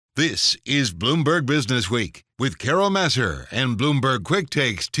This is Bloomberg Business Week with Carol Massar and Bloomberg Quick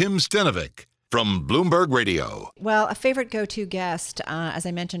Takes Tim Stenovic from Bloomberg Radio. Well, a favorite go-to guest, as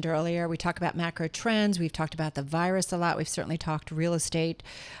I mentioned earlier, we talk about macro trends. We've talked about the virus a lot. We've certainly talked real estate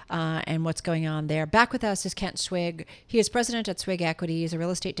and what's going on there. Back with us is Kent Swig. He is president at Swig Equities, a real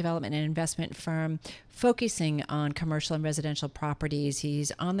estate development and investment firm focusing on commercial and residential properties.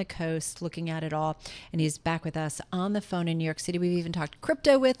 He's on the coast looking at it all, and he's back with us on the phone in New York City. We've even talked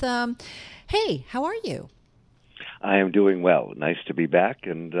crypto with him. Hey, how are you? I am doing well. Nice to be back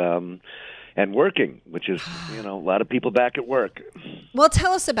and working, which is, a lot of people back at work. Well,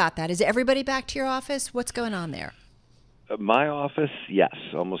 tell us about that. Is everybody back to your office? What's going on there? My office, yes,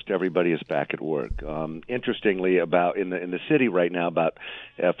 almost everybody is back at work. Interestingly, about in the city right now,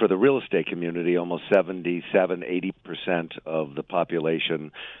 for the real estate community, almost 80% of the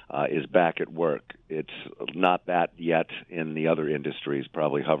population is back at work. It's not that yet in the other industries,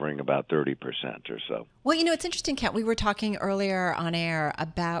 probably hovering about 30% or so. Well, it's interesting, Kent. We were talking earlier on air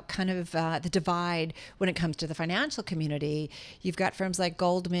about kind of the divide when it comes to the financial community. You've got firms like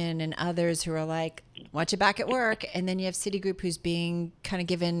Goldman and others who are like, want you back at work. And then you have Citigroup who's being kind of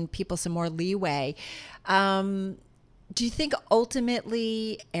giving people some more leeway. Do you think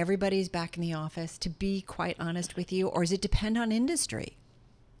ultimately everybody's back in the office, to be quite honest with you, or does it depend on industry?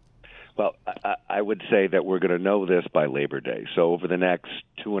 Well, I would say that we're going to know this by Labor Day. So over the next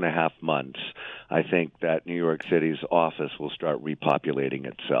 2.5 months, I think that New York City's office will start repopulating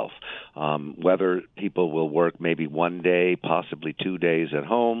itself. Whether people will work maybe one day, possibly 2 days at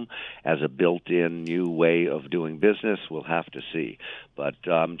home as a built-in new way of doing business, we'll have to see. But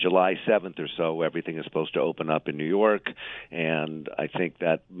July 7th or so, everything is supposed to open up in New York, and I think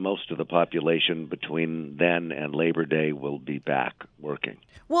that most of the population between then and Labor Day will be back working.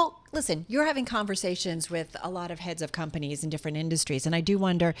 Well, listen, you're having conversations with a lot of heads of companies in different industries, and I do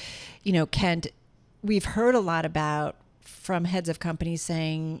wonder, Kent, we've heard a lot about from heads of companies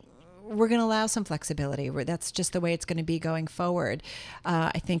saying, we're going to allow some flexibility. That's just the way it's going to be going forward.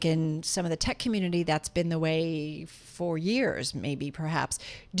 I think in some of the tech community, that's been the way for years, maybe, perhaps.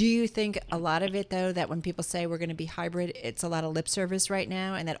 Do you think a lot of it, though, that when people say we're going to be hybrid, it's a lot of lip service right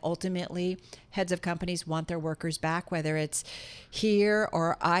now, and that ultimately heads of companies want their workers back, whether it's here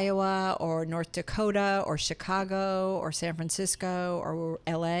or Iowa or North Dakota or Chicago or San Francisco or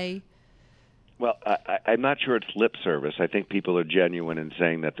L.A.? Well, I'm not sure it's lip service. I think people are genuine in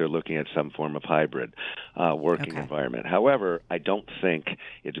saying that they're looking at some form of hybrid working environment. However, I don't think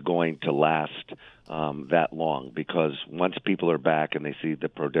it's going to last that long, because once people are back and they see the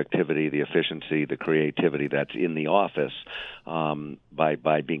productivity, the efficiency, the creativity that's in the office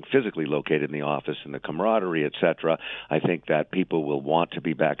by being physically located in the office and the camaraderie, et cetera, I think that people will want to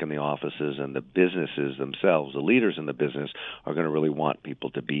be back in the offices, and the businesses themselves, the leaders in the business, are going to really want people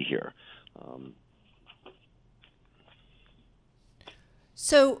to be here.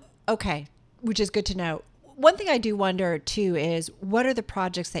 Okay, which is good to know. One thing I do wonder too is, what are the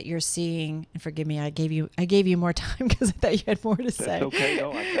projects that you're seeing? And forgive me, I gave you more time because I thought you had more to say. That's okay.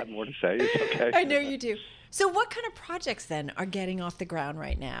 No, I've got more to say. It's okay. I know you do. So, what kind of projects then are getting off the ground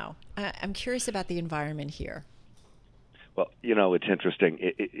right now? I'm curious about the environment here. Well, it's interesting.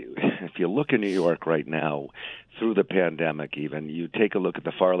 If you look in New York right now, through the pandemic even, you take a look at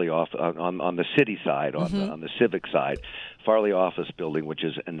the Farley office on the city side, on the civic side, Farley office building, which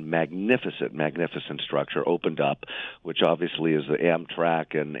is a magnificent structure, opened up, which obviously is the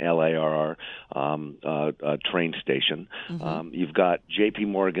Amtrak and LARR train station. You've got J.P.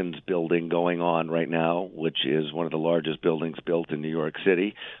 Morgan's building going on right now, which is one of the largest buildings built in New York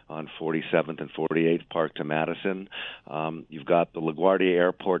City on 47th and 48th Park to Madison. You've got the LaGuardia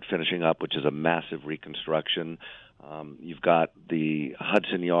Airport finishing up, which is a massive reconstruction. You've got the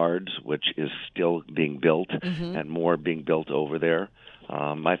Hudson Yards, which is still being built, and more being built over there.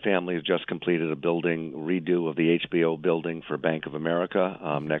 My family has just completed a redo of the HBO building for Bank of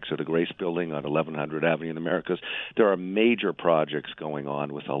America next to the Grace Building on 1100 Avenue in the Americas. There are major projects going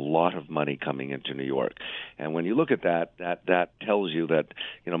on with a lot of money coming into New York. And when you look at that tells you that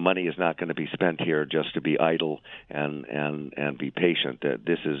money is not going to be spent here just to be idle and be patient. That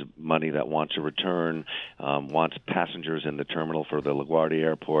this is money that wants to return, wants passengers in the terminal for the LaGuardia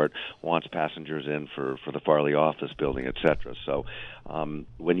Airport, wants passengers in for the Farley office building, et cetera. So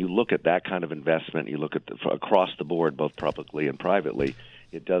when you look at that kind of investment, you look at across the board, both publicly and privately,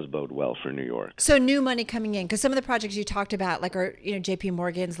 it does bode well for New York. So new money coming in, because some of the projects you talked about, like J.P.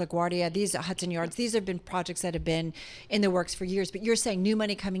 Morgan's, LaGuardia, these Hudson Yards, these have been projects that have been in the works for years. But you're saying new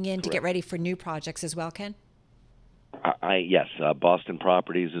money coming in to get ready for new projects as well, Ken? Yes, Boston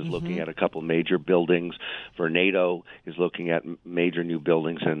Properties is looking at a couple major buildings. Vornado is looking at major new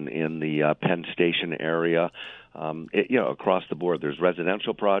buildings in the Penn Station area. Across the board, there's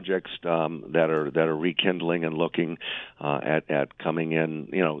residential projects that are rekindling and looking at coming in,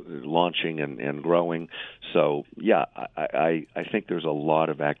 launching and growing. So yeah, I think there's a lot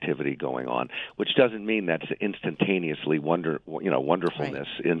of activity going on, which doesn't mean that's instantaneously wonderfulness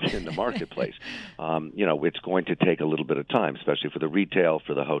in the marketplace. It's going to take a little bit of time, especially for the retail,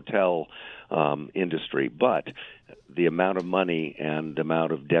 for the hotel industry, but the amount of money and the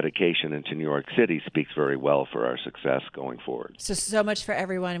amount of dedication into New York City speaks very well for our success going forward. So much for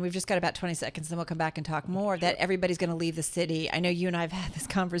everyone. And we've just got about 20 seconds, then we'll come back and talk more. That everybody's going to leave the city. I know you and I have had this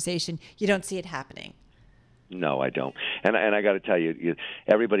conversation. You don't see it happening. No, I don't. And I got to tell you,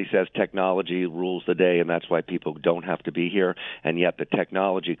 everybody says technology rules the day, and that's why people don't have to be here. And yet the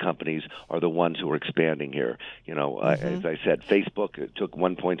technology companies are the ones who are expanding here. As I said, Facebook took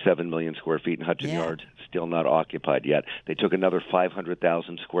 1.7 million square feet in Hudson Yards, still not occupied yet. They took another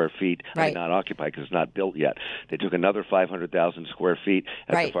 500,000 square feet, not occupied because it's not built yet. They took another 500,000 square feet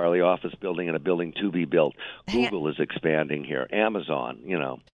at the Farley office building and a building to be built. Google is expanding here. Amazon,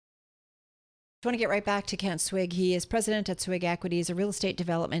 I want to get right back to Kent Swig. He is president at Swig Equities, a real estate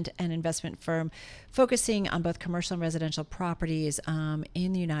development and investment firm focusing on both commercial and residential properties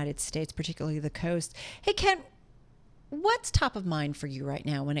in the United States, particularly the coast. Hey, Kent, what's top of mind for you right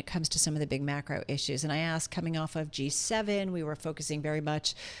now when it comes to some of the big macro issues? And I asked, coming off of G7, we were focusing very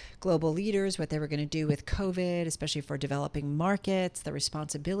much global leaders, what they were going to do with COVID, especially for developing markets, the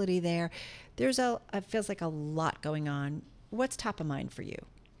responsibility there. It feels like a lot going on. What's top of mind for you?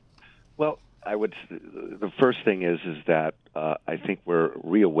 Well, the first thing is that I think we're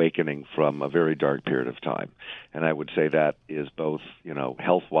reawakening from a very dark period of time, and I would say that is both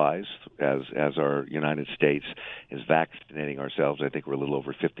health-wise, as our United States is vaccinating ourselves. I think we're a little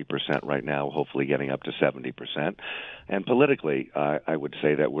over 50% right now, hopefully getting up to 70%. And politically, I would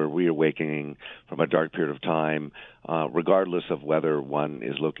say that we're reawakening from a dark period of time, regardless of whether one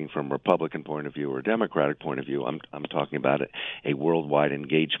is looking from a Republican point of view or a Democratic point of view. I'm talking about a worldwide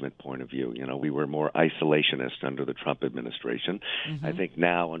engagement point of view. We were more isolationist under the Trump administration. I think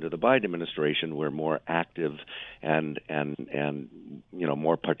now under the Biden administration, we're more active and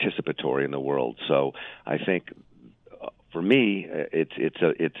more participatory in the world. So I think for me,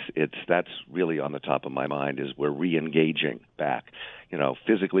 it's that's really on the top of my mind. Is we're re-engaging back.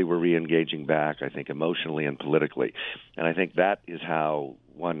 Physically we're re-engaging back. I think emotionally and politically, and I think that is how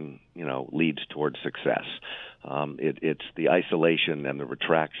one leads towards success. It's the isolation and the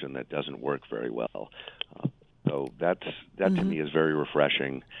retraction that doesn't work very well. So that to me is very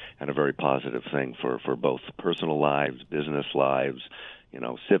refreshing and a very positive thing for both personal lives, business lives,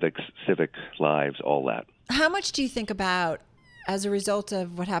 civic lives, all that. How much do you think about, as a result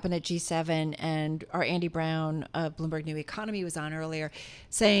of what happened at G7, and our Andy Brown of Bloomberg New Economy was on earlier,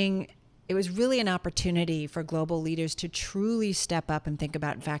 saying it was really an opportunity for global leaders to truly step up and think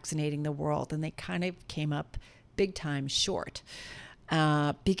about vaccinating the world, and they kind of came up big time short.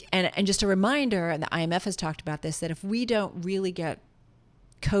 And just a reminder, and the IMF has talked about this, that if we don't really get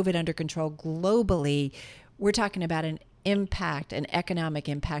COVID under control globally, we're talking about an economic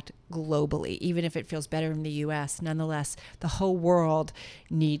impact globally. Even if it feels better in the U.S., nonetheless, the whole world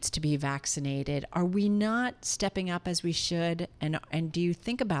needs to be vaccinated. Are we not stepping up as we should? And do you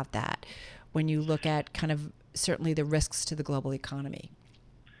think about that when you look at kind of certainly the risks to the global economy?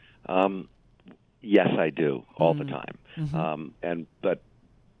 Yes, I do, all the time. But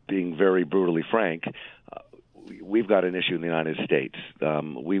being very brutally frank, we've got an issue in the United States.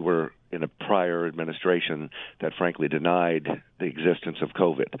 We were in a prior administration that frankly denied the existence of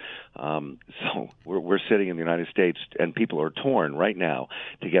COVID. So we're sitting in the United States, and people are torn right now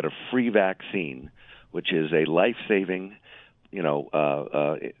to get a free vaccine, which is a life-saving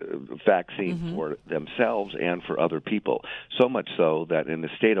vaccine for themselves and for other people. So much so that in the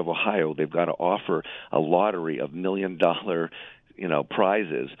state of Ohio, they've got to offer a lottery of $1 million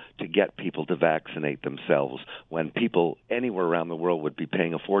prizes to get people to vaccinate themselves, when people anywhere around the world would be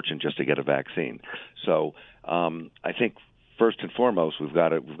paying a fortune just to get a vaccine. So I think first and foremost, we've got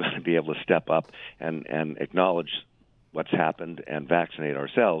to be able to step up and acknowledge what's happened and vaccinate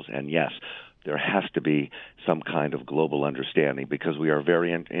ourselves. And yes, there has to be some kind of global understanding, because we are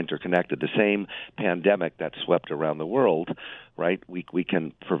very interconnected. The same pandemic that swept around the world, right? We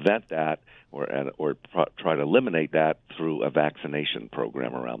can prevent that try to eliminate that through a vaccination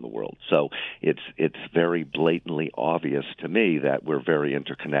program around the world. So it's very blatantly obvious to me that we're very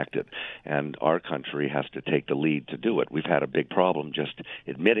interconnected, and our country has to take the lead to do it. We've had a big problem just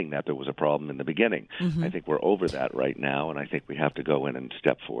admitting that there was a problem in the beginning. I think we're over that right now, and I think we have to go in and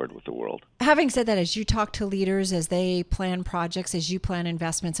step forward with the world. Having said that, as you talk to leaders, as they plan projects, as you plan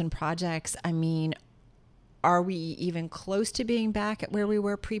investments in projects, I mean, are we even close to being back at where we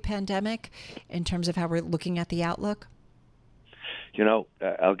were pre-pandemic in terms of how we're looking at the outlook? You know,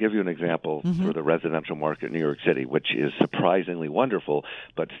 I'll give you an example for the residential market in New York City, which is surprisingly wonderful,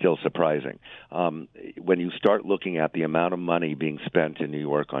 but still surprising. When you start looking at the amount of money being spent in New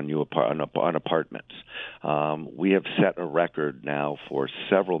York on on apartments, we have set a record now for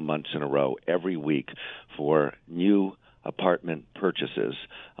several months in a row, every week, for new apartment purchases,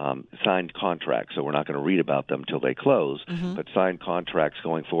 signed contracts, so we're not going to read about them till they close, but signed contracts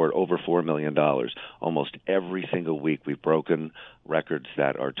going forward over $4 million. Almost every single week we've broken records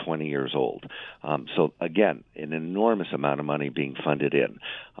that are 20 years old. So again, an enormous amount of money being funded in.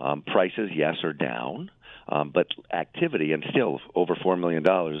 Prices, yes, are down. But activity, and still over $4 million,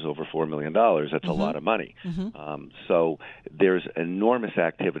 that's a lot of money. So there's enormous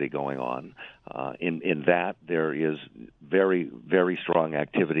activity going on. In that, there is very, very strong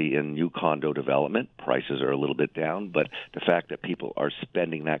activity in new condo development. Prices are a little bit down, but the fact that people are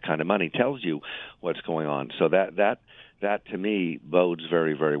spending that kind of money tells you what's going on. So that to me bodes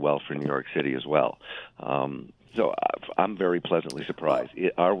very, very well for New York City as well. So I'm very pleasantly surprised.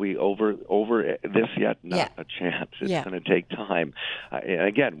 Are we over this yet? Not a chance. It's going to take time. And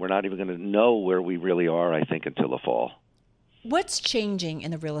again, we're not even going to know where we really are, I think, until the fall. What's changing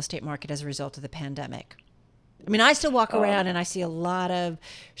in the real estate market as a result of the pandemic? I mean, I still walk around and I see a lot of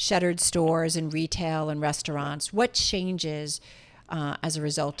shuttered stores and retail and restaurants. What changes as a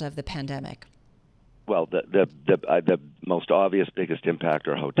result of the pandemic? Well, the most obvious, biggest impact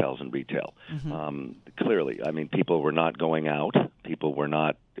are hotels and retail. Clearly, I mean, people were not going out. People were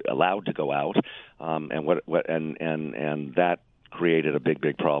not allowed to go out, and that created a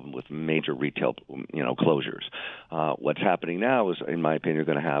big problem with major retail, closures. What's happening now is, in my opinion, you're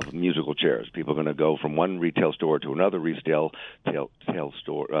going to have musical chairs. People are going to go from one retail store to another retail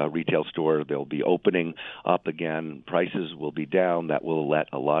store. They'll be opening up again. Prices will be down. That will let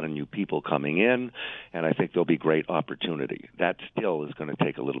a lot of new people coming in, and I think there'll be great opportunity. That still is going to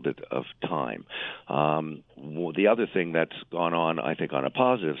take a little bit of time. The other thing that's gone on, I think, on a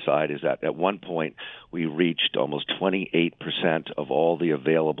positive side is that at one point we reached almost 28% of all the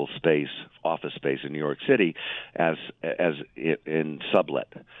available space, office space in New York City, as in sublet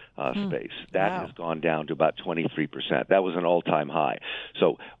space. That has gone down to about 23%. That was an all-time high.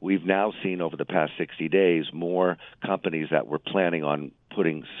 So we've now seen over the past 60 days more companies that were planning on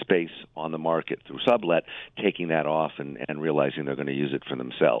putting space on the market through sublet, taking that off and realizing they're going to use it for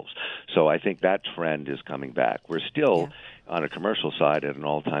themselves. So I think that trend is coming back. We're still on a commercial side at an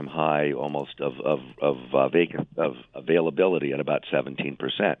all-time high almost of availability at about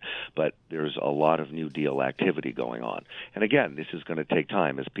 17%. But there's a lot of new deal activity going on. And again, this is going to take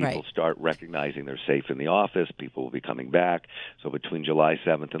time. As people start recognizing they're safe in the office, people will be coming back. So between July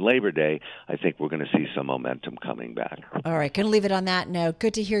 7th and Labor Day, I think we're going to see some momentum coming back. All right, going to leave it on that note.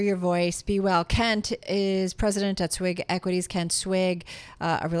 Good to hear your voice. Be well. Kent is president at Swig Equities. Kent Swig,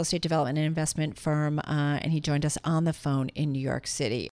 a real estate development and investment firm, and he joined us on the phone in New York City.